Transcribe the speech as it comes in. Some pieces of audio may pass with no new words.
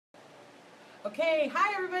Okay,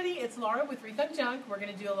 hi everybody, it's Laura with Rethunk Junk. We're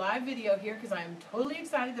going to do a live video here because I am totally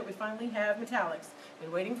excited that we finally have metallics.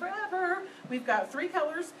 Been waiting forever. We've got three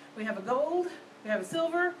colors. We have a gold, we have a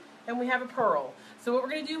silver, and we have a pearl. So what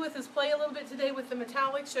we're going to do with is play a little bit today with the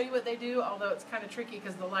metallics, show you what they do, although it's kind of tricky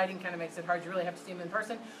because the lighting kind of makes it hard. You really have to see them in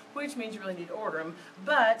person, which means you really need to order them.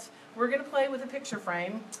 But we're going to play with a picture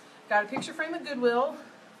frame. Got a picture frame at Goodwill,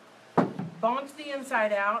 bonked the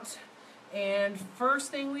inside out. And first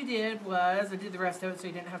thing we did was, I did the rest of it so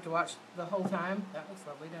you didn't have to watch the whole time. That looks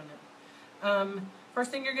lovely, doesn't it?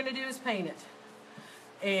 First thing you're going to do is paint it.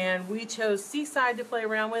 And we chose Seaside to play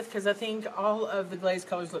around with because I think all of the glaze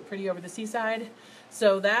colors look pretty over the Seaside.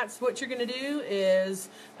 So that's what you're going to do is,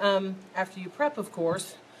 after you prep, of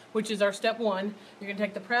course, which is our step one, you're going to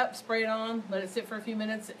take the prep, spray it on, let it sit for a few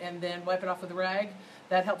minutes, and then wipe it off with a rag.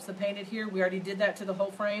 That helps the paint adhere. We already did that to the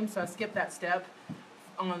whole frame, so I skipped that step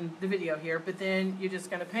on the video here, but then you're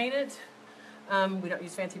just going to paint it. We don't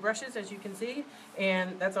use fancy brushes, as you can see,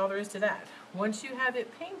 and that's all there is to that. Once you have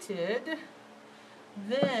it painted,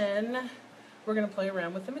 then we're going to play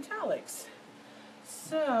around with the metallics.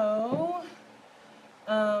 So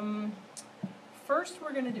first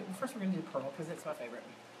we're going to do pearl because it's my favorite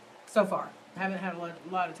so far. I haven't had a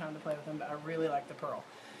lot of time to play with them, but I really like the pearl.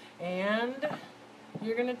 And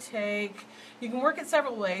you're going to take, you can work it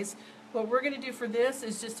several ways. What we're going to do for this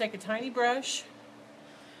is just take a tiny brush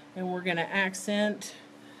and we're going to accent.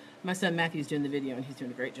 My son Matthew's doing the video and he's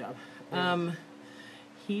doing a great job.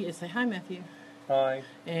 Say hi, Matthew. Hi.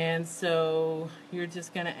 And so you're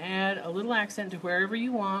just going to add a little accent to wherever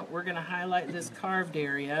you want. We're going to highlight this carved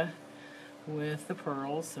area with the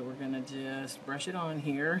pearls, so we're going to just brush it on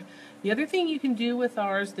here. The other thing you can do with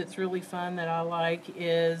ours that's really fun that I like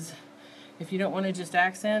is, if you don't want to just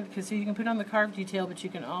accent, because you can put on the carved detail, but you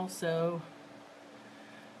can also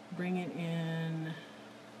bring it in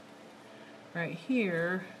right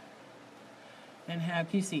here and have,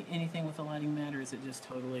 can you see anything with the lighting matter? Is it just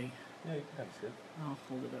totally? Yeah, you can kind of see it. I'll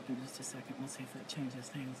hold it up in just a second. We'll see if that changes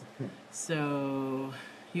things. So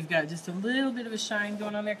you've got just a little bit of a shine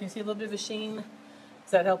going on there. Can you see a little bit of a sheen? Does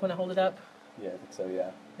that help when I hold it up? Yeah, I think so, yeah.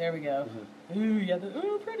 There we go. Ooh, yeah,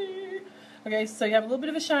 ooh, pretty. Okay, so you have a little bit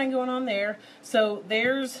of a shine going on there. So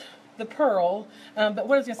there's the pearl. But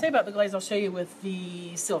what I was going to say about the glaze, I'll show you with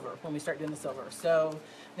the silver when we start doing the silver. So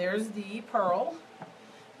there's the pearl.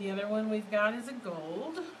 The other one we've got is a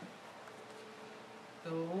gold.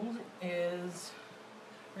 Gold is,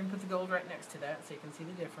 we're going to put the gold right next to that so you can see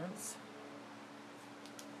the difference.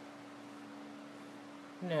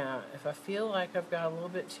 Now, if I feel like I've got a little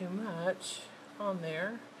bit too much on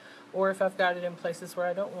there, or if I've got it in places where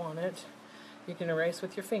I don't want it, you can erase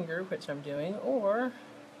with your finger, which I'm doing, or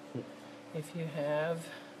if you have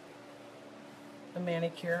a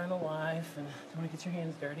manicure and a wife and don't want to get your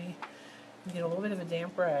hands dirty, you get a little bit of a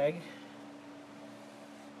damp rag.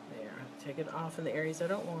 There, take it off in the areas I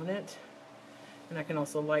don't want it, and I can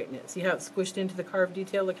also lighten it. See how it's squished into the carved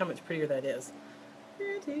detail? Look how much prettier that is.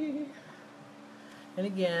 Pretty. And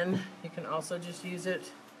again, you can also just use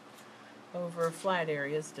it over flat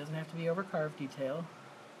areas. It doesn't have to be over carved detail.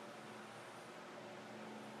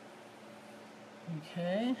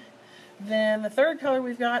 Okay, then the third color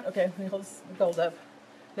we've got, okay, let me hold this gold up.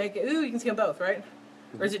 Ooh, you can see them both, right?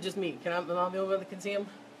 Or is it just me? Am I the only one that can see them?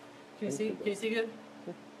 Can you see? Can you see good?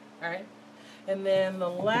 All right. And then the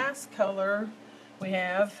last color we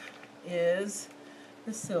have is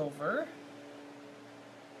the silver,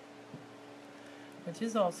 which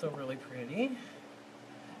is also really pretty.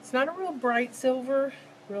 It's not a real bright silver,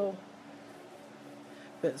 but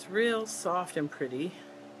it's real soft and pretty.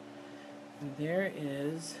 And there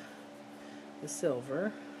is the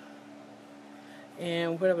silver.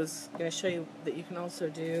 And what I was going to show you that you can also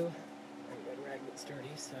do, I got a rag that's dirty,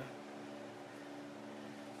 so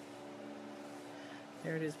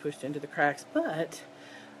there it is, pushed into the cracks, but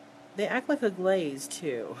they act like a glaze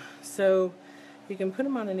too. So you can put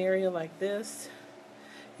them on an area like this,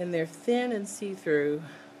 and they're thin and see-through.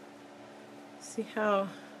 See how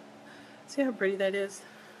pretty that is?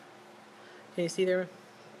 Can you see there?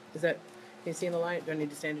 Can you see in the light? Do I need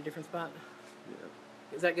to stand in a different spot?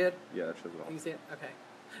 Yeah. Is that good? Yeah, that shows it all. Can you see it? Okay.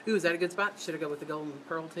 Ooh, is that a good spot? Should I go with the gold and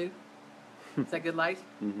pearl too? Is that good light?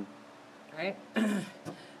 Mm-hmm. All right.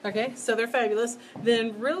 Okay, so they're fabulous.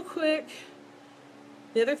 Then real quick,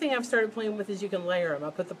 the other thing I've started playing with is you can layer them. I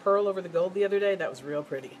put the pearl over the gold the other day. That was real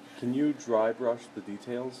pretty. Can you dry brush the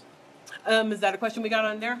details? Is that a question we got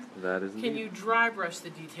on there? That is. Can you dry brush the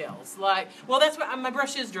details? Well, that's what my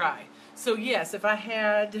brush is dry. So yes, if I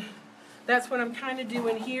had, that's what I'm kind of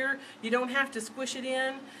doing here. You don't have to squish it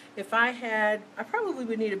in. If I probably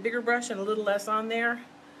would need a bigger brush and a little less on there.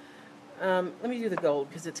 Let me do the gold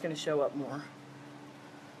because it's going to show up more.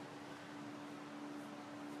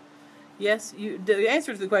 Yes, the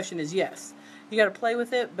answer to the question is yes. You got to play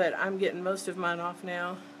with it, but I'm getting most of mine off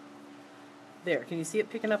now. There, can you see it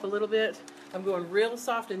picking up a little bit? I'm going real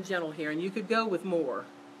soft and gentle here, and you could go with more.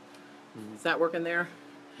 Is that working there?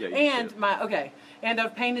 Yeah, you And should. and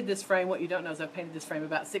I've painted this frame. What you don't know is I've painted this frame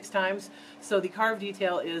about 6 times. So the carved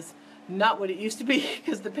detail is not what it used to be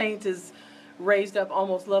because the paint is raised up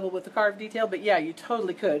almost level with the carved detail. But yeah, you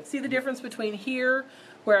totally could. See the difference between here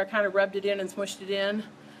where I kind of rubbed it in and smushed it in,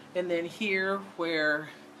 and then here where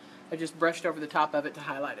I just brushed over the top of it to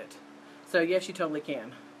highlight it. So yes, you totally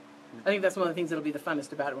can. I think that's one of the things that'll be the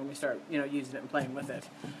funnest about it when we start, using it and playing with it.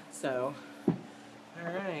 So, all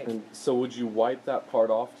right. And so would you wipe that part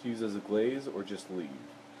off to use as a glaze or just leave?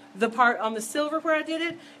 The part on the silver where I did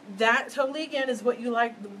it, that totally, again, is what you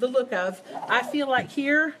like the look of. I feel like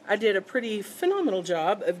here I did a pretty phenomenal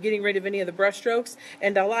job of getting rid of any of the brush strokes,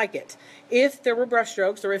 and I like it. If there were brush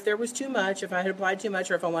strokes, or if there was too much, if I had applied too much,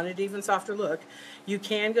 or if I wanted an even softer look, you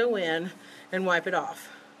can go in and wipe it off.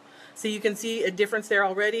 So you can see a difference there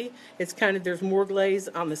already. It's kind of, there's more glaze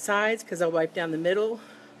on the sides because I wiped down the middle.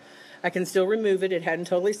 I can still remove it. It hadn't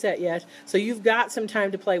totally set yet. So you've got some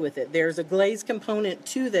time to play with it. There's a glaze component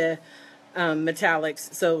to the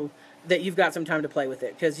metallics so that you've got some time to play with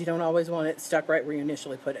it because you don't always want it stuck right where you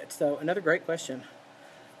initially put it. So another great question.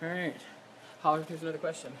 All right. Holler if there's another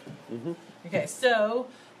question. Okay, so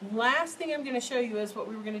last thing I'm going to show you is what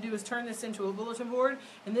we were going to do is turn this into a bulletin board.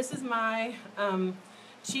 And this is my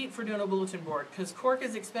cheat for doing a bulletin board because cork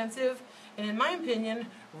is expensive and in my opinion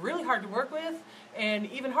really hard to work with and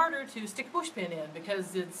even harder to stick a push pin in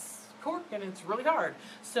because it's cork and it's really hard.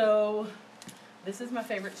 So this is my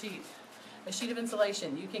favorite cheat, a sheet of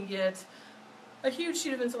insulation. You can get a huge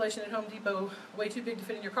sheet of insulation at Home Depot, way too big to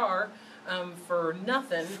fit in your car, for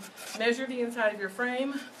nothing. Measure the inside of your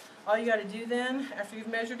frame. All you got to do then, after you've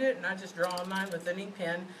measured it, and I just draw on mine with an ink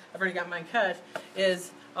pen, I've already got mine cut,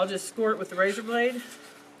 is I'll just score it with the razor blade.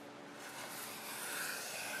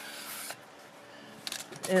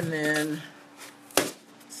 And then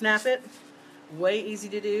snap it. Way easy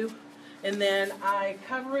to do. And then I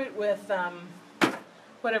cover it with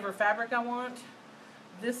whatever fabric I want.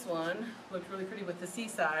 This one looked really pretty with the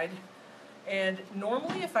seaside. And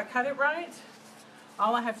normally if I cut it right,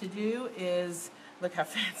 all I have to do is, look how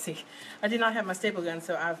fancy. I did not have my staple gun,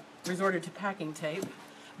 so I've resorted to packing tape.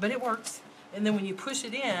 But it works. And then when you push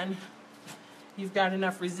it in, you've got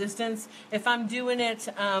enough resistance. If I'm doing it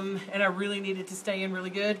and I really need it to stay in really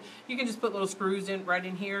good, you can just put little screws in right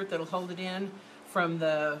in here that'll hold it in from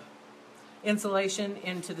the insulation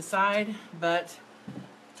into the side. But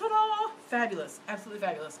ta-da! Fabulous, absolutely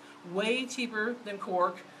fabulous. Way cheaper than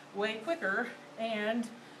cork, way quicker, and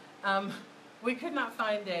we could not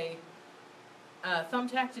find a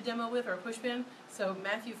thumbtack to demo with or a push pin, so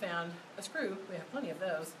Matthew found a screw. We have plenty of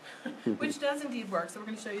those, which does indeed work. So we're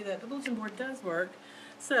going to show you that the bulletin board does work.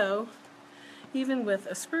 So even with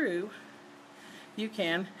a screw, you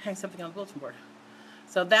can hang something on the bulletin board.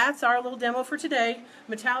 So that's our little demo for today.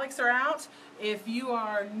 Metallics are out. If you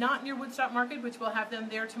are not near Woodstock Market, which we'll have them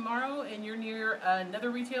there tomorrow, and you're near another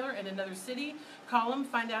retailer in another city, call them,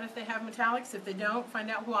 find out if they have metallics. If they don't,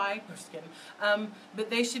 find out why. I'm just kidding. But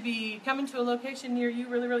they should be coming to a location near you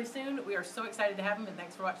really, really soon. We are so excited to have them, and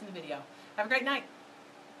thanks for watching the video. Have a great night.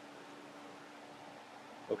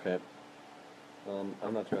 Okay.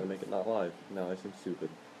 I'm not trying to make it not live. No, I seem stupid.